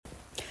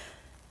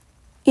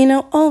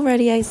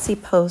Already I see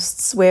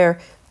posts where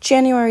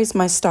January is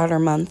my starter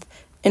month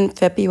and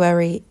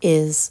February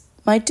is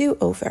my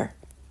do-over.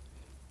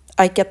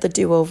 I get the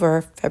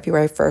do-over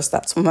February 1st.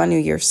 That's when my new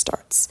year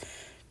starts.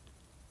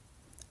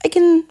 I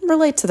can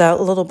relate to that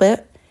a little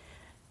bit.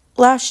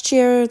 Last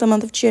year, the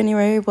month of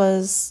January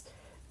was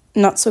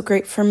not so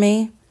great for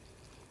me.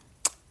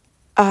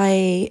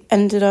 I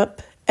ended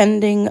up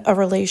ending a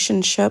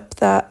relationship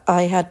that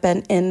I had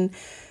been in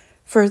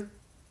for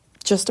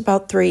just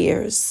about 3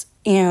 years,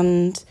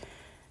 and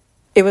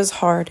it was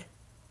hard.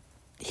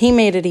 He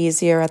made it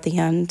easier at the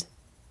end.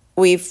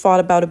 We fought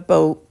about a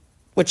boat,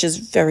 which is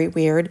very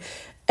weird,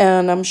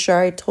 and I'm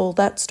sure I told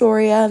that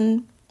story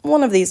on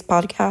one of these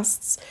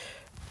podcasts.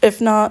 If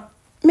not,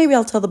 maybe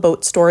I'll tell the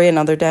boat story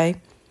another day.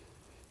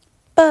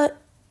 But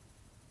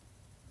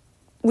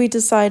we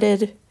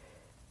decided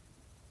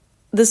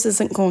this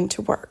isn't going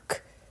to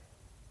work.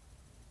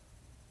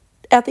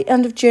 At the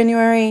end of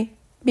January,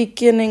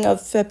 beginning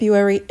of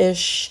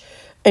February-ish,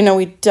 I know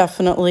we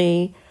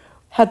definitely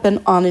had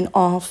been on and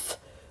off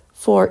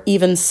for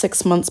even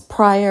 6 months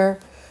prior,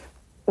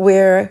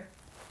 where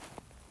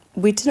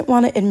we didn't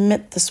want to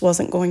admit this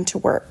wasn't going to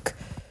work.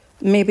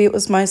 Maybe it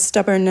was my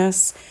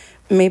stubbornness.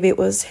 Maybe it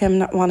was him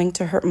not wanting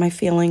to hurt my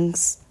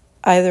feelings.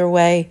 Either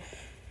way,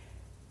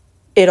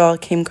 it all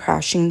came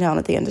crashing down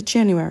at the end of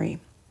January.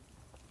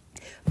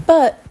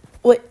 But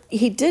what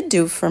he did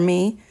do for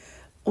me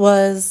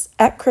was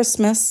at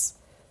Christmas,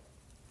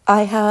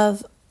 I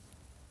have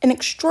an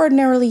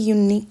extraordinarily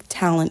unique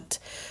talent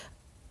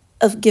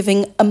of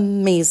giving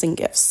amazing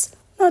gifts.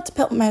 Not to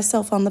pat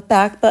myself on the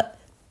back, but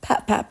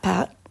pat, pat,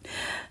 pat.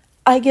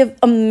 I give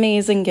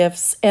amazing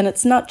gifts, and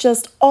it's not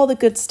just all the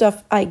good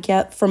stuff I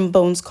get from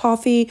Bones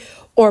Coffee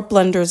or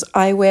Blenders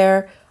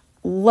Eyewear.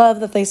 Love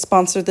that they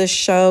sponsor this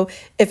show.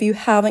 If you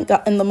haven't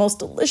gotten the most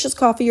delicious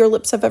coffee your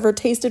lips have ever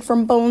tasted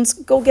from Bones,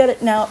 go get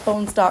it now at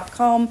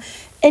bones.com.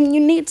 And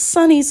you need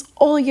sunnies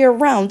all year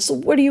round, so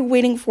what are you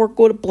waiting for?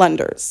 Go to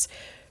Blenders.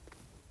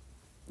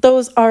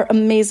 Those are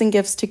amazing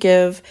gifts to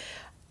give.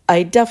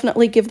 I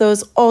definitely give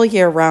those all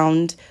year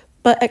round.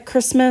 But at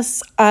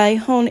Christmas, I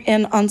hone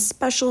in on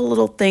special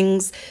little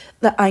things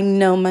that I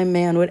know my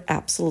man would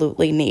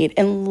absolutely need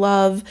and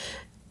love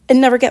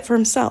and never get for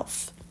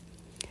himself.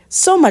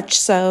 So much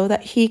so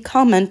that he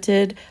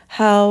commented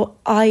how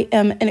I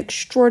am an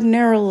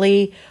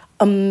extraordinarily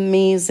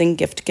amazing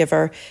gift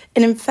giver.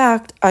 And in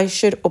fact, I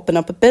should open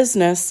up a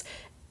business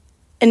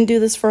and do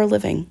this for a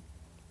living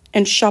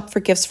and shop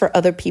for gifts for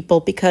other people,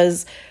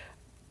 because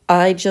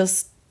I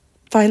just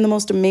find the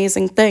most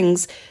amazing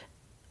things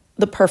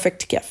the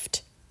perfect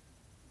gift,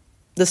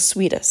 the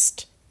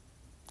sweetest.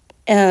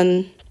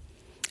 And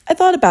I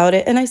thought about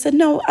it and I said,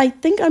 no, I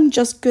think I'm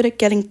just good at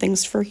getting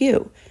things for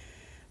you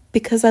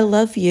because I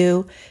love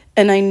you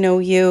and I know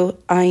you.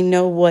 I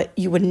know what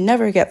you would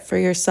never get for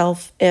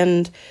yourself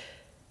and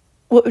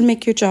what would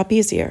make your job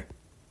easier.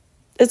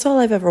 It's all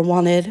I've ever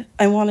wanted.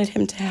 I wanted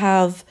him to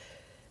have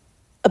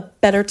a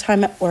better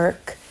time at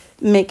work,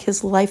 make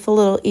his life a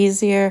little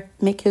easier,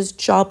 make his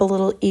job a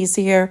little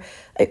easier.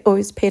 I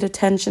always paid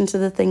attention to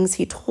the things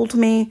he told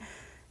me,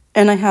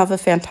 and I have a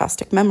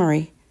fantastic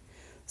memory.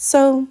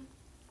 So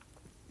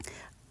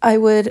I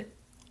would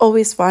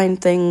always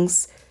find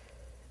things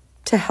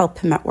to help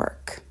him at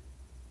work.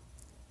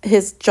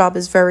 His job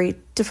is very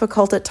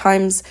difficult at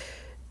times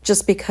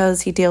just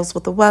because he deals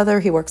with the weather.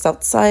 He works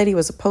outside. He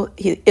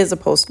is a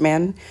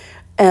postman.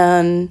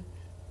 And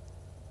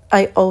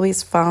I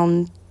always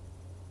found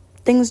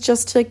things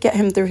just to get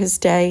him through his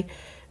day,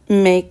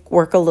 make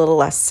work a little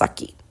less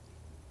sucky.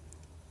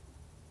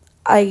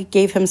 I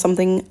gave him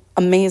something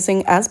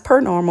amazing as per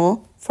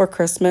normal for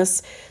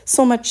Christmas,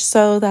 so much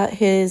so that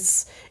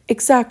his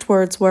exact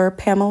words were,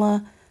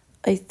 "Pamela,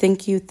 I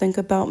think you think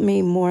about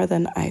me more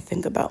than I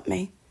think about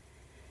me."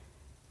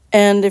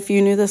 And if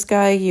you knew this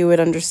guy, you would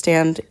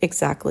understand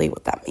exactly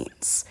what that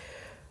means.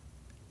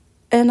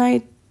 And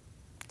I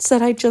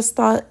said I just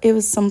thought it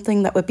was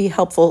something that would be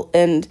helpful,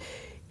 and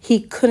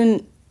he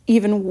couldn't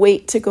even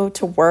wait to go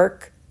to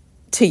work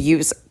to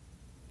use it.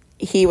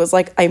 He was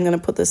like, I'm going to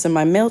put this in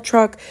my mail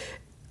truck.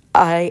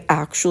 I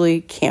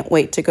actually can't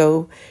wait to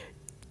go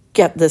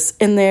get this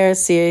in there,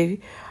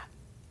 see,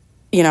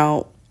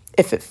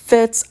 if it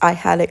fits. I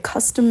had it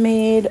custom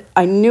made.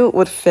 I knew it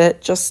would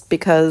fit just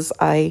because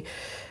I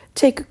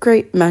take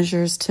great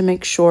measures to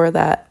make sure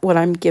that what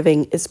I'm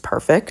giving is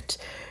perfect.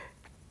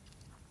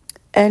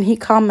 And he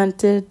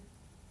commented,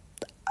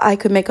 I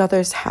could make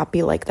others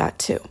happy like that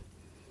too.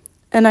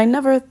 And I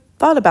never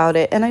thought about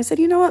it. And I said,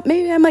 you know what,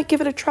 maybe I might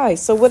give it a try.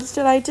 So what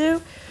did I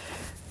do?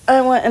 I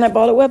went and I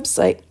bought a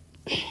website,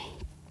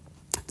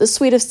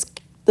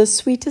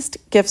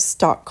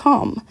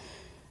 thesweetestgifts.com,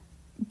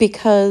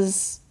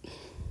 because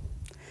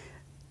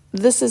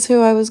this is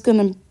who I was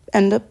going to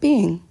end up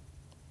being.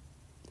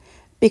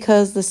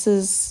 Because this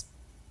is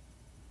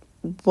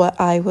what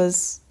I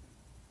was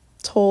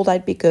told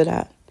I'd be good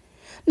at.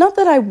 Not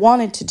that I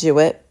wanted to do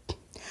it.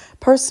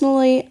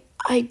 Personally,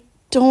 I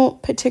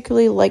don't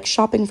particularly like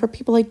shopping for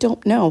people I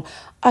don't know.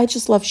 I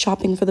just love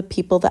shopping for the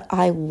people that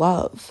I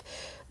love.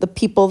 the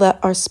people that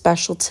are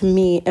special to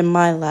me in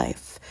my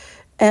life.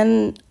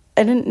 And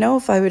I didn't know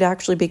if I would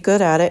actually be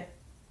good at it.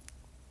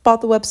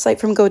 Bought the website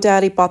from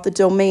GoDaddy, bought the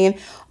domain,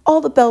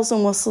 all the bells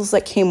and whistles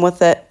that came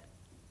with it.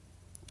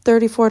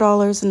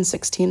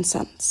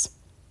 $34.16.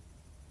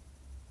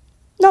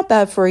 Not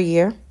bad for a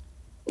year.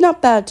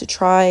 Not bad to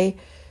try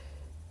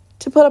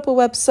to put up a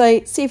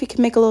website, see if you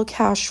can make a little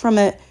cash from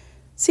it,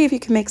 see if you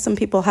can make some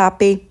people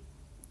happy.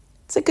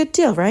 It's a good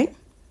deal, right?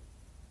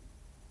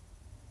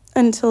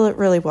 Until it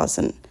really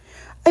wasn't.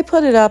 I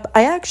put it up.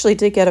 I actually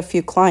did get a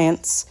few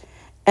clients.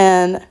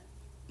 And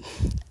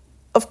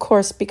of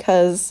course,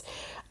 because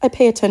I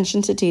pay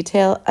attention to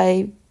detail,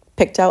 I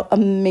picked out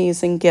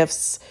amazing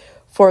gifts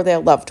for their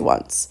loved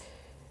ones.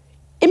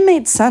 It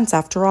made sense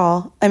after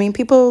all. I mean,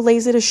 people are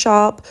lazy to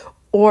shop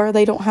or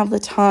they don't have the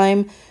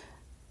time.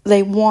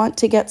 They want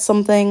to get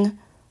something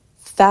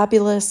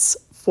fabulous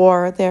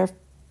for their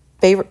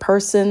favorite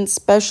person,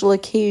 special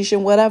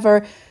occasion,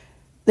 whatever.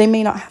 They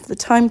may not have the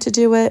time to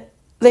do it.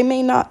 They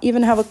may not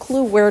even have a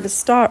clue where to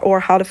start or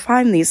how to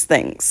find these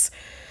things.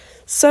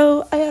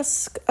 So I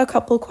ask a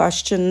couple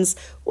questions,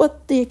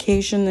 what the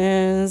occasion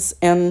is,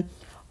 and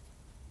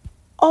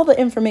all the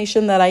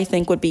information that I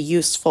think would be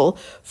useful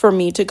for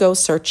me to go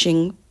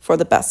searching for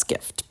the best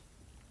gift.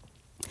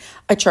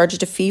 I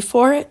charged a fee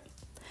for it,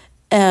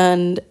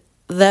 and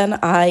then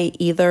I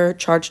either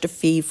charged a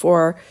fee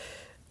for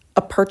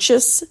a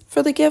purchase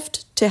for the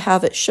gift to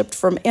have it shipped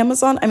from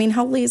Amazon. I mean,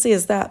 how lazy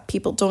is that?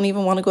 People don't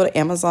even want to go to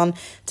Amazon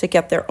to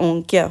get their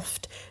own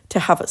gift, to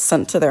have it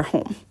sent to their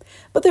home.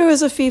 But there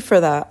was a fee for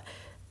that.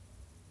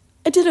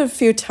 I did it a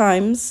few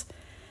times,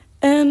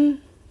 and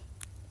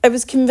I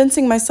was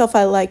convincing myself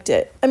I liked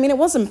it. I mean, it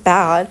wasn't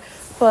bad,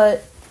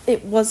 but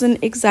it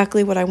wasn't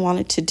exactly what I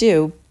wanted to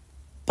do.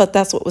 But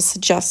that's what was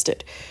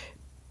suggested.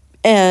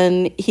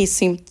 And he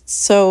seemed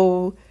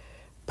so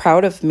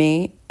proud of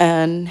me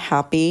and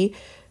happy.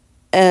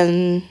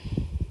 And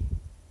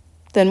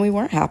then we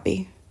weren't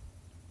happy.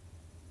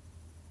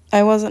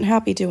 I wasn't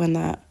happy doing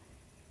that.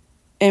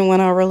 And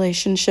when our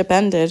relationship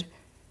ended,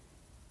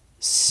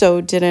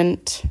 so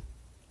didn't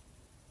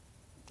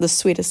the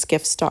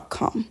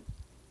sweetestgifts.com.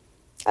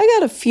 I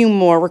got a few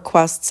more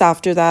requests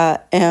after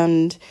that,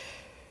 and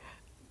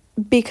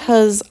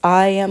because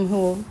I am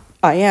who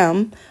I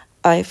am,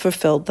 I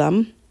fulfilled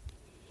them.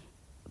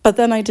 But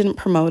then I didn't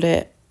promote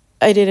it.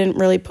 I didn't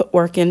really put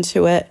work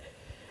into it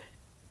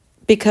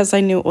because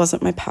I knew it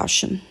wasn't my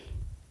passion.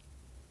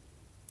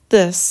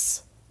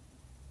 This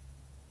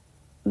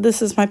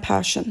is my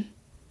passion.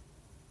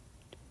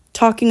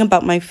 Talking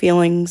about my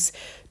feelings,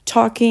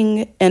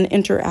 talking and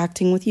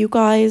interacting with you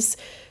guys,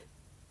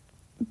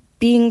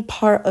 being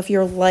part of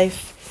your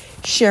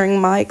life, sharing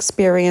my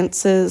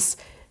experiences,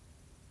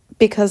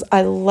 because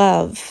I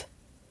love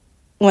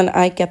when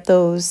I get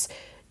those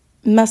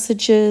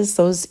messages,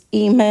 those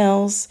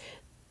emails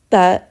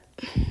that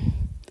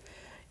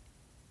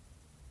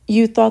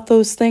you thought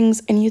those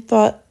things and you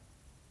thought,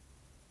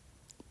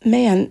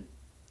 man,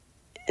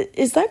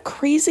 is that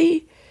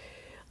crazy?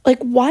 Like,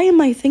 why am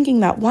I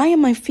thinking that? Why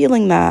am I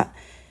feeling that?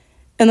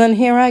 And then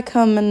here I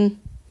come and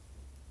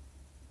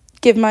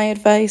give my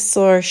advice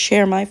or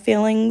share my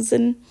feelings,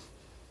 and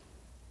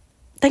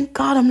thank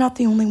God I'm not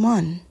the only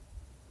one.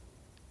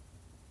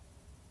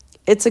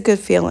 It's a good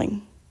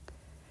feeling.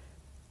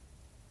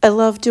 I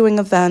love doing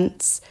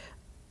events.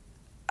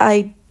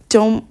 I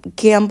don't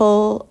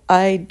gamble.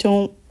 I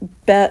don't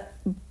bet,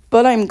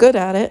 but I'm good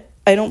at it.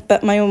 I don't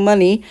bet my own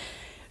money,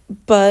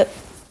 but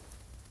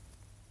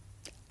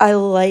I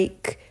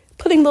like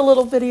putting the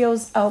little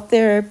videos out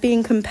there,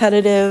 being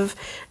competitive,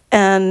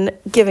 and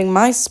giving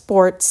my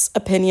sports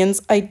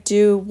opinions. I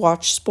do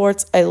watch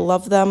sports. I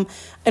love them.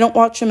 I don't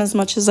watch them as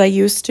much as I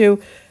used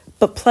to,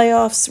 but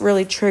playoffs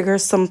really trigger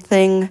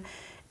something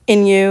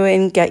in you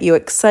and get you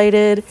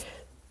excited.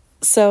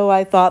 So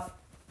I thought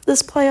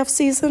this playoff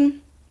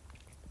season,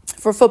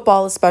 for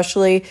football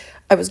especially,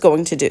 I was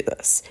going to do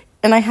this.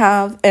 And I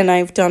have, and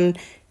I've done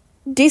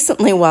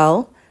decently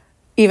well,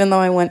 even though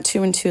I went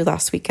 2-2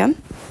 last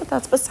weekend. But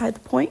that's beside the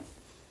point.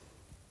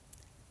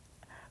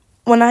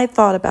 When I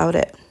thought about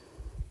it,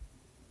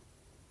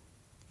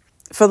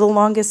 for the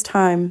longest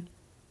time,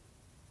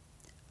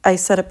 I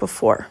said it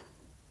before.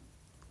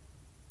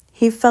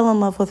 He fell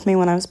in love with me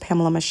when I was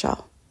Pamela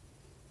Michelle.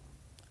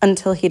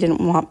 Until he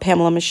didn't want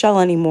Pamela Michelle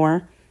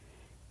anymore,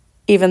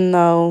 even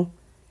though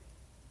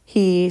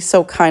he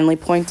so kindly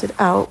pointed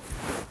out,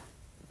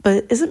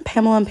 but isn't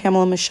Pamela and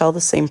Pamela Michelle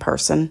the same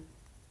person?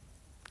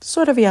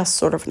 Sort of yes,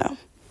 sort of no.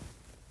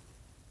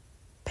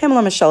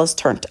 Pamela Michelle is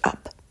turned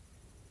up.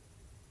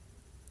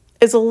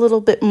 Is a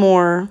little bit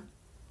more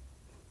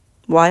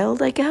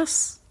wild, I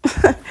guess.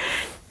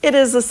 It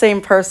is the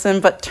same person,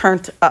 but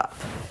turned up.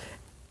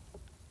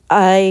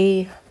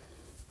 I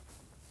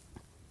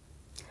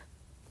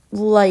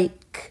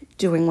like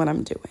doing what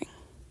I'm doing.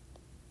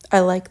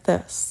 I like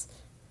this.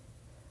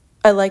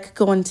 I like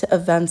going to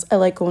events. I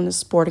like going to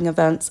sporting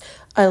events.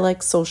 I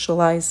like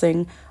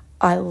socializing.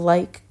 I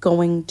like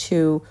going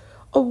to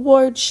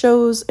award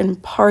shows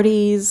and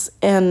parties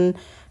and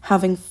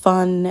having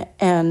fun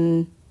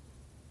and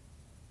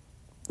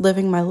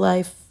living my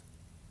life.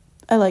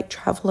 I like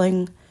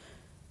traveling.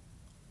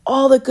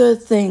 All the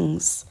good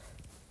things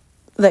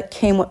that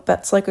came with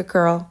Bets Like a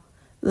Girl,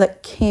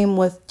 that came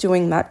with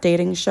doing that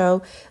dating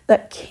show,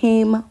 that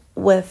came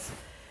with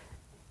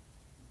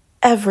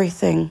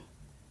everything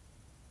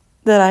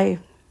that I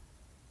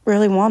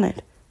really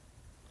wanted.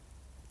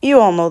 You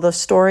all know the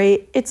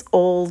story. It's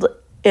old,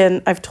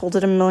 and I've told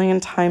it a million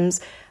times,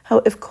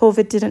 how if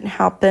COVID didn't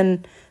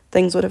happen,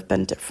 things would have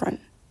been different.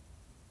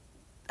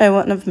 I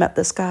wouldn't have met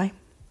this guy.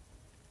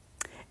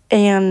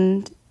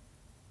 And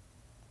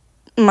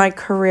my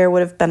career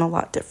would have been a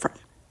lot different.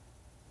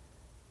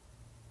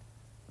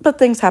 But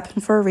things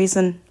happen for a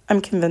reason. I'm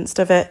convinced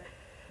of it.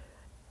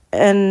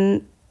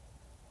 And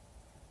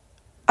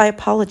I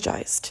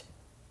apologized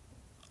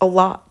a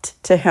lot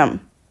to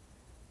him.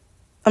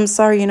 I'm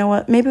sorry, you know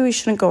what? Maybe we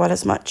shouldn't go out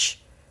as much.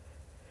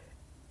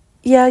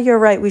 Yeah, you're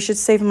right. We should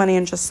save money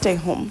and just stay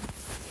home.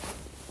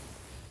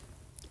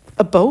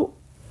 A boat?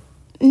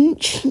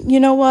 You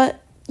know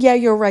what? Yeah,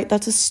 you're right.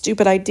 That's a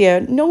stupid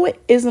idea. No,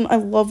 it isn't. I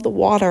love the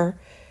water.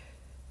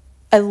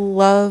 I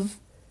love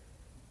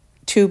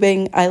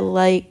tubing. I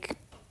like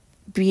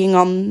being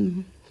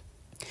on...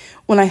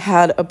 When I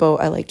had a boat,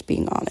 I liked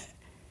being on it.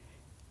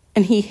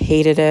 And he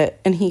hated it.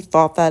 And he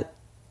thought that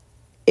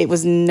it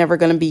was never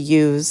going to be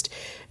used.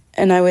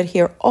 And I would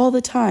hear all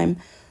the time,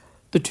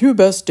 the 2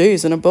 best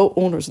days in a boat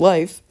owner's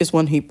life is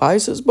when he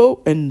buys his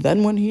boat and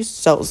then when he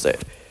sells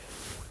it.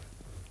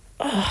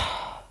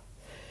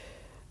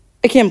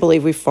 I can't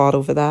believe we fought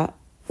over that.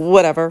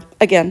 Whatever.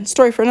 Again,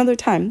 story for another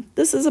time.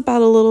 This is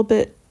about a little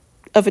bit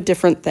of a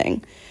different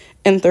thing.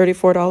 And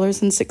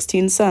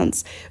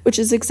 $34.16, which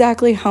is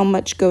exactly how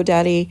much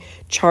GoDaddy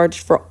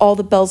charged for all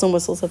the bells and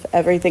whistles of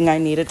everything I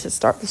needed to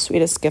start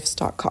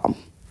thesweetestgifts.com.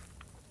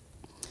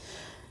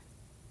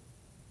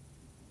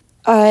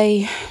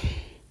 I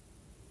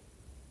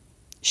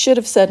should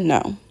have said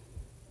no.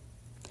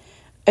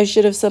 I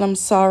should have said, I'm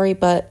sorry,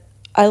 but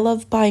I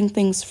love buying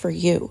things for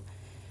you.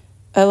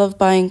 I love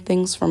buying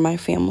things for my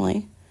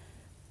family.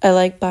 I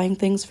like buying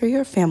things for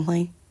your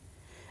family.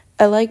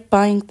 I like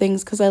buying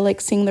things because I like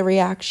seeing the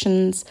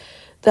reactions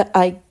that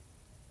I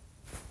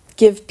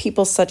give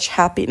people such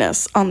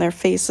happiness on their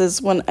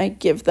faces when I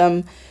give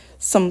them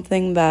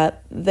something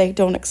that they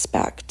don't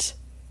expect.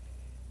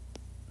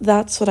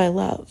 That's what I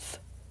love.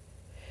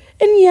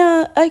 And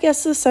yeah, I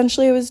guess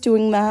essentially I was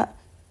doing that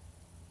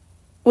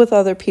with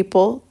other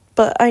people,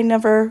 but I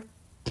never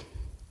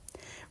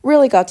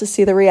really got to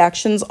see the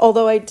reactions,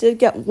 although I did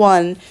get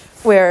one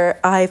where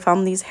I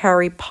found these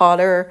Harry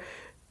Potter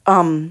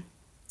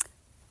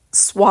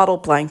swaddle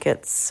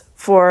blankets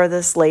for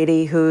this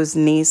lady whose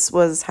niece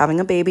was having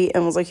a baby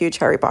and was a huge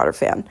Harry Potter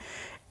fan.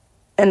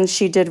 And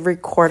she did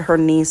record her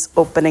niece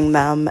opening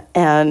them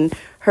and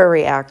her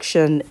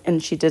reaction,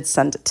 and she did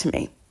send it to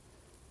me.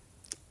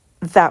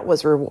 That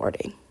was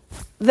rewarding.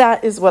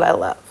 That is what I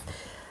love.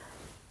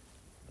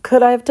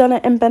 Could I have done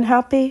it and been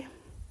happy?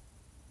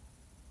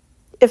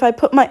 If I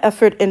put my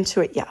effort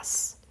into it,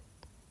 yes.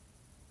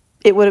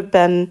 It would have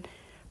been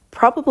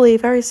probably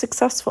very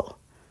successful.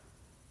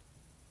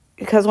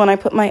 Because when I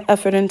put my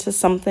effort into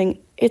something,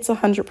 it's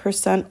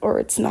 100% or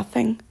it's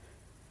nothing.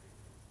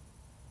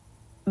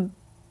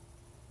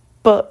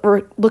 But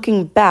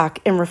looking back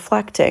and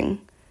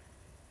reflecting,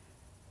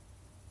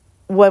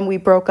 when we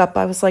broke up,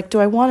 I was like, do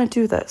I want to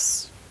do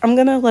this? I'm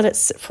going to let it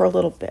sit for a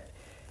little bit.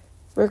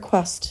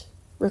 Request.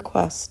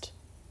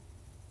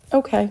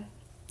 Okay.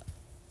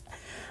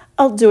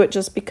 I'll do it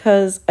just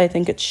because I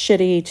think it's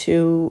shitty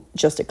to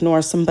just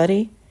ignore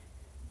somebody.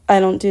 I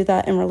don't do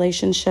that in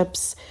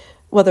relationships,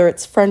 whether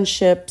it's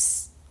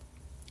friendships,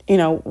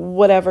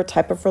 whatever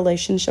type of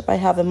relationship I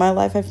have in my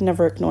life. I've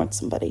never ignored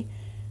somebody.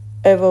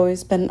 I've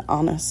always been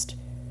honest.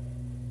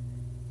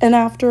 And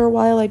after a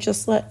while, I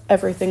just let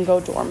everything go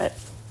dormant.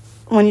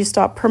 When you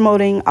stop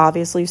promoting,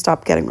 obviously you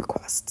stop getting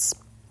requests.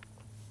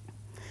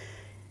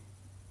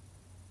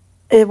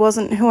 It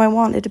wasn't who I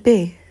wanted to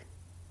be.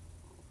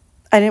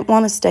 I didn't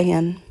want to stay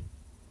in.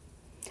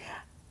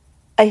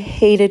 I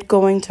hated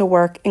going to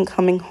work and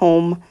coming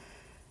home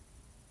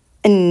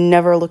and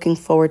never looking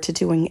forward to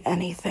doing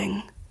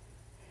anything.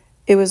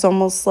 It was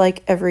almost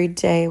like every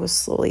day was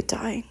slowly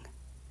dying.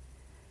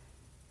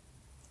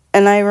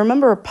 And I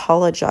remember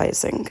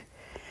apologizing.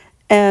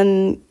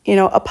 And,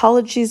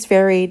 apologies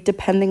vary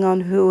depending on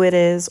who it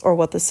is or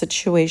what the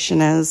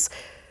situation is.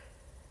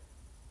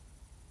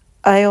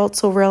 I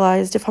also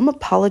realized if I'm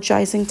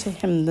apologizing to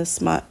him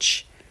this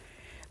much,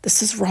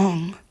 this is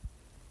wrong.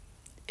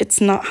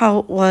 It's not how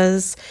it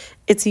was.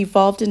 It's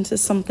evolved into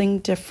something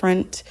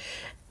different.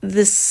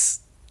 This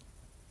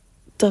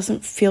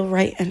doesn't feel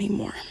right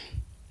anymore.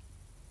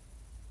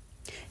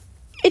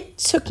 It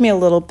took me a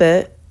little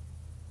bit,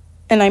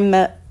 and I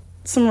met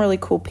some really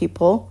cool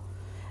people.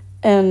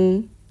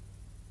 And,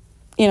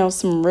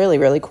 some really,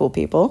 really cool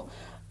people.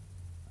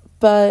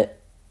 But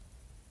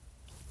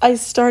I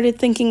started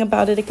thinking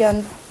about it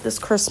again this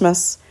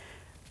Christmas.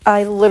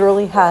 I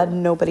literally had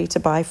nobody to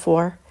buy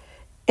for.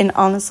 And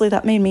honestly,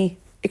 that made me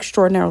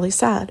extraordinarily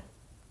sad.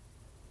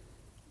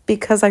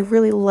 Because I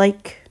really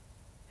like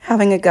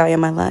having a guy in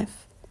my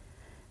life.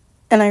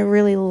 And I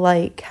really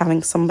like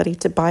having somebody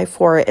to buy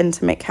for it and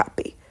to make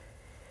happy.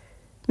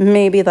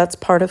 Maybe that's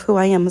part of who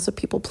I am as a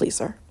people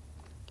pleaser.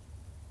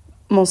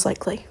 Most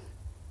likely.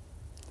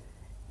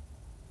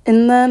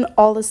 And then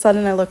all of a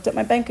sudden I looked at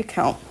my bank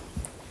account.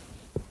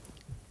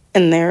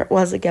 And there it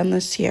was again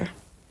this year.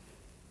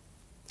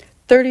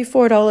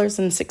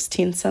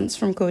 $34.16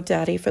 from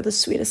GoDaddy for the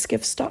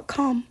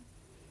sweetestgifts.com.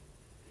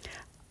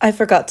 I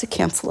forgot to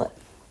cancel it.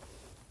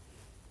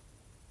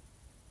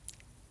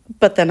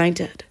 But then I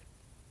did.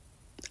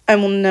 I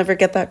will never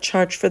get that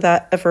charge for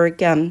that ever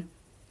again.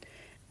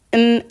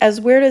 And as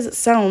weird as it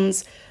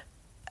sounds,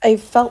 I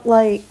felt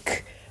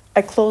like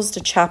I closed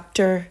a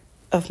chapter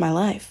of my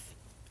life.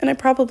 And I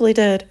probably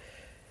did.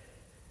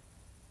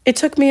 It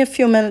took me a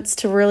few minutes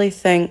to really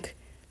think,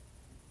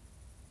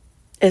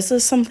 is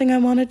this something I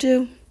want to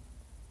do?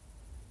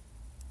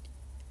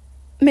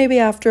 Maybe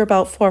after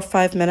about 4 or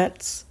 5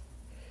 minutes,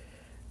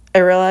 I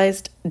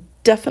realized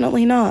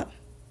definitely not.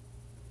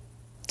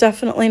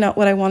 Definitely not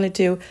what I want to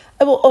do.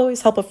 I will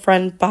always help a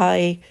friend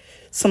buy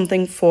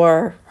something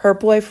for her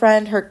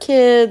boyfriend, her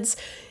kids,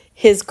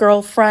 his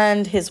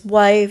girlfriend, his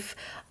wife.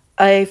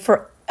 I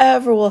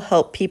forever will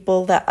help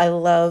people that I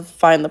love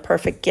find the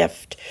perfect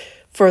gift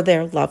for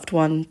their loved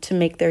one to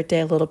make their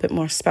day a little bit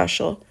more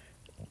special.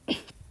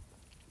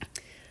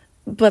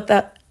 But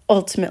that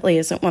ultimately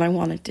isn't what I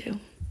want to do.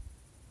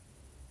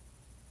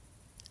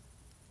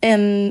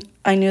 And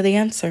I knew the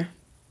answer.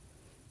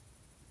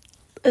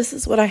 This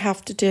is what I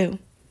have to do.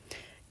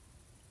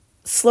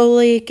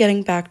 Slowly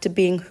getting back to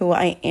being who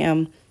I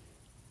am,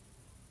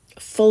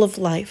 full of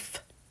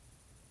life,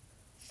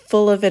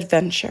 full of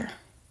adventure,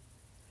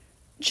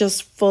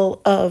 just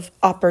full of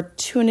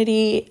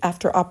opportunity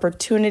after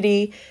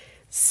opportunity,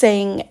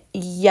 saying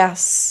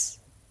yes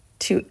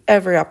to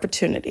every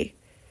opportunity.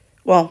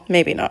 Well,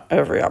 maybe not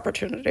every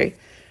opportunity,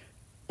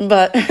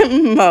 but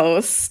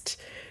most.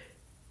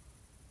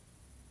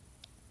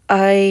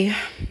 I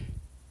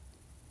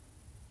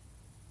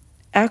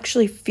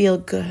actually feel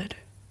good.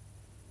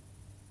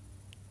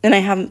 And I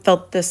haven't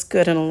felt this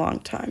good in a long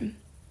time.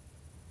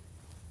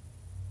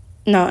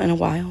 Not in a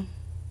while.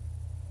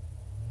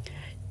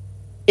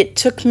 It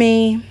took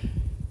me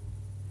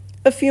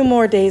a few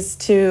more days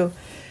to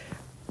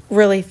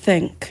really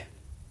think.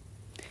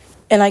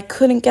 And I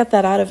couldn't get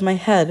that out of my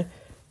head.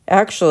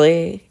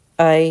 Actually,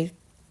 I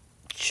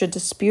should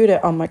dispute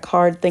it on my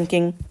card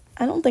thinking,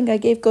 I don't think I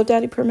gave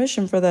GoDaddy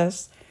permission for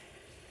this.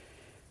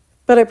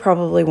 But I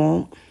probably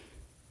won't.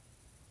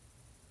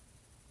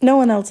 No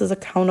one else is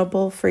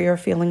accountable for your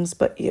feelings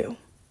but you.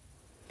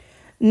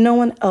 No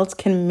one else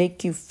can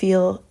make you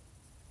feel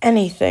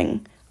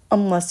anything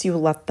unless you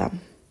let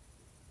them.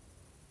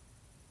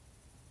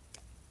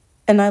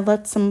 And I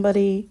let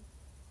somebody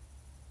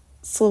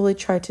slowly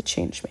try to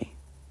change me.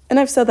 And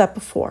I've said that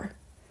before.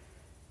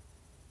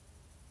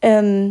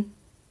 And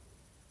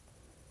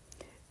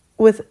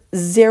with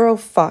 0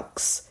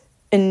 fucks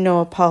and no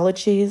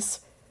apologies,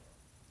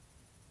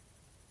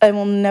 I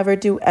will never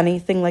do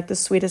anything like the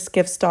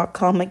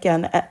sweetestgifts.com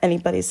again at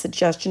anybody's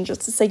suggestion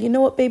just to say, you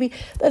know what, baby,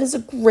 that is a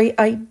great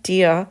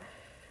idea.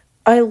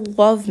 I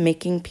love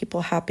making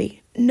people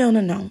happy.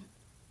 No.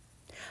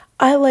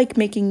 I like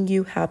making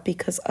you happy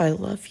because I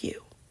love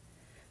you.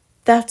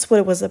 That's what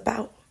it was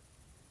about.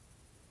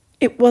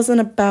 It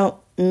wasn't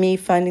about me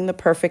finding the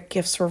perfect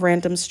gifts for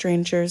random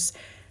strangers.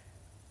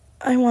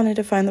 I wanted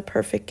to find the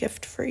perfect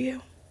gift for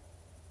you.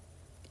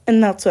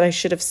 And that's what I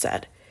should have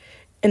said.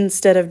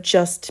 Instead of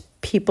just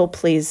people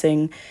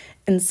pleasing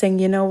and saying,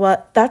 you know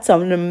what, that's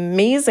an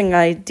amazing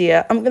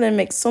idea. I'm going to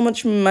make so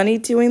much money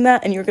doing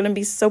that and you're going to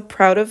be so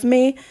proud of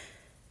me.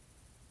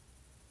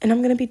 And I'm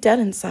going to be dead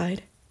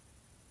inside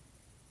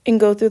and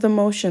go through the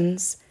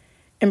motions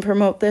and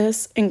promote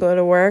this and go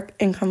to work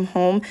and come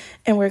home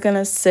and we're going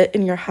to sit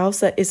in your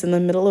house that is in the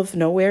middle of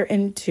nowhere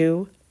and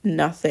do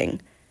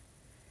nothing.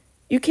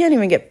 You can't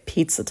even get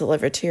pizza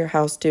delivered to your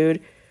house,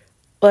 dude.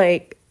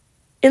 Like,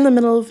 in the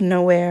middle of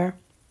nowhere,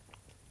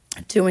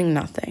 doing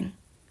nothing.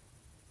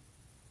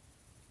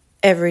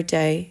 Every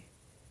day,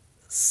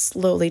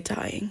 slowly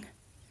dying.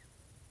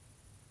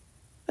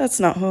 That's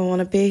not who I want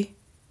to be.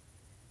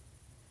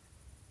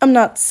 I'm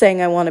not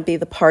saying I want to be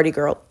the party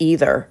girl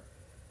either.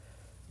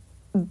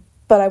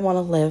 But I want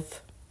to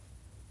live.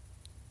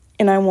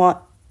 And I want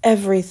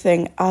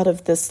everything out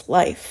of this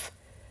life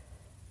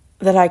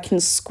that I can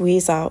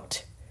squeeze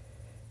out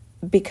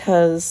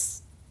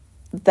because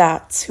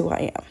that's who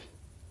I am.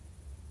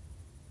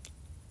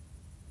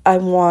 I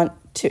want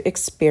to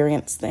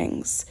experience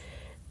things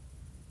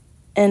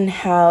and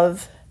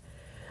have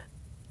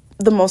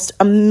the most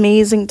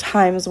amazing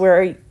times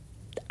where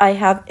I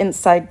have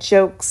inside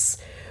jokes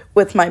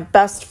with my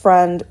best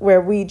friend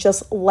where we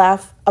just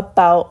laugh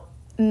about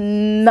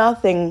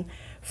nothing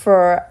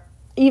for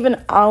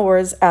even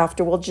hours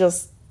after. We'll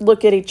just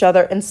look at each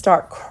other and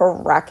start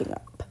cracking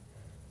up.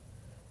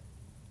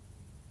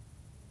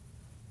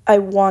 I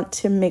want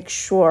to make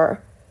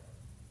sure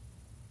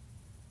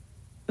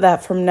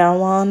that from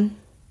now on,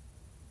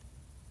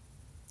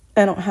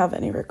 I don't have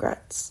any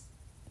regrets.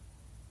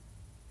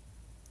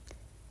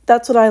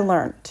 That's what I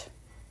learned.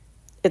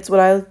 It's what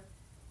I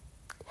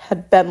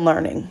had been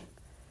learning.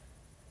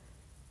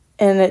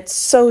 And it's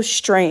so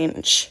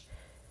strange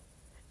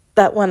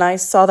that when I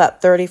saw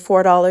that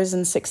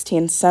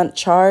 $34.16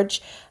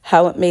 charge,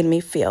 how it made me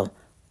feel,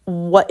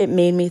 what it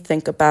made me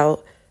think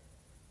about,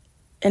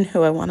 and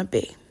who I want to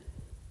be.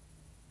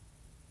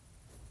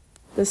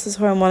 This is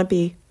who I want to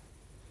be.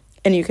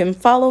 And you can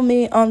follow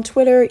me on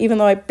Twitter, even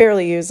though I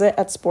barely use it,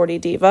 at Sporty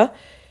Diva,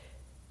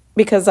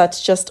 because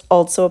that's just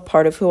also a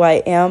part of who I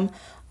am.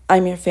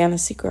 I'm your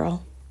fantasy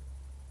girl.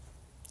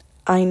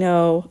 I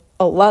know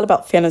a lot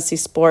about fantasy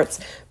sports.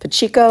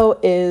 Pacheco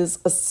is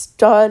a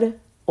stud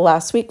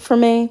last week for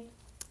me.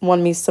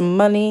 Won me some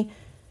money.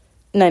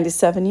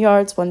 97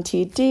 yards, 1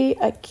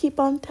 TD. I keep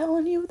on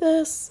telling you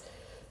this.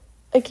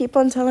 I keep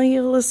on telling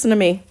you to listen to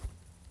me.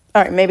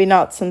 All right, maybe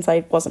not since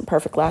I wasn't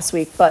perfect last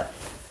week, but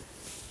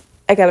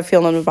I got a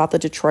feeling about the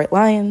Detroit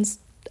Lions.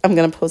 I'm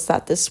going to post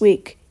that this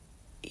week.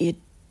 You'd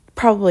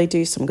probably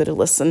do some good to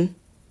listen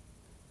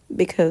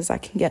because I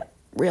can get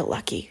real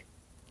lucky.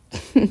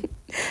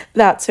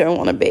 That's who I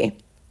want to be.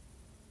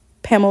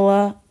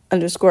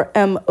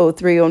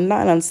 Pamela_MO309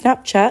 on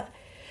Snapchat.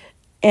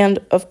 And,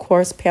 of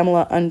course,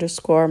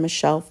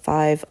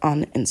 Pamela_Michelle5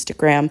 on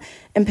Instagram.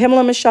 And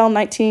Pamela Michelle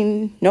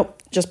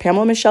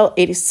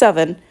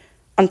 87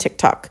 on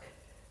TikTok.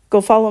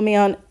 Go follow me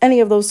on any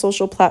of those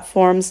social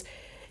platforms.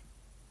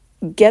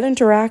 Get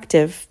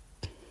interactive.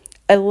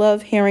 I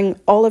love hearing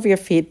all of your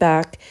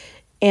feedback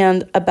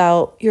and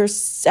about your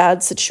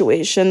sad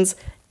situations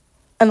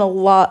and a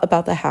lot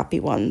about the happy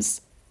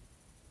ones.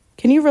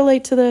 Can you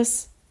relate to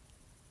this?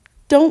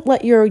 Don't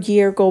let your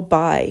year go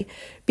by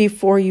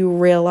before you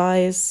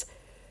realize,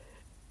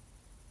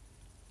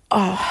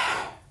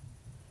 I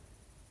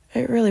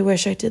really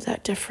wish I did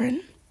that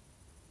different.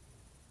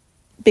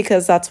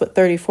 Because that's what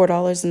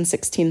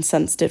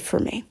 $34.16 did for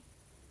me.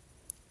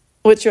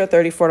 What's your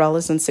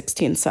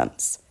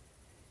 $34.16?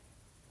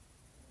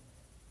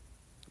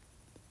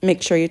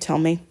 Make sure you tell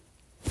me.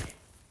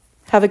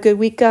 Have a good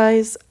week,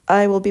 guys.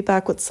 I will be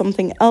back with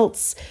something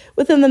else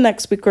within the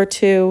next week or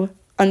two.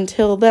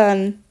 Until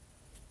then,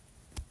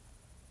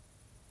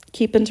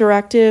 keep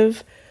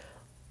interactive.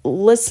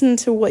 Listen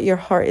to what your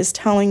heart is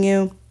telling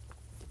you.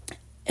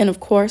 And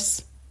of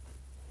course,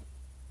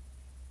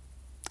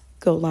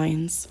 go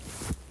Lions.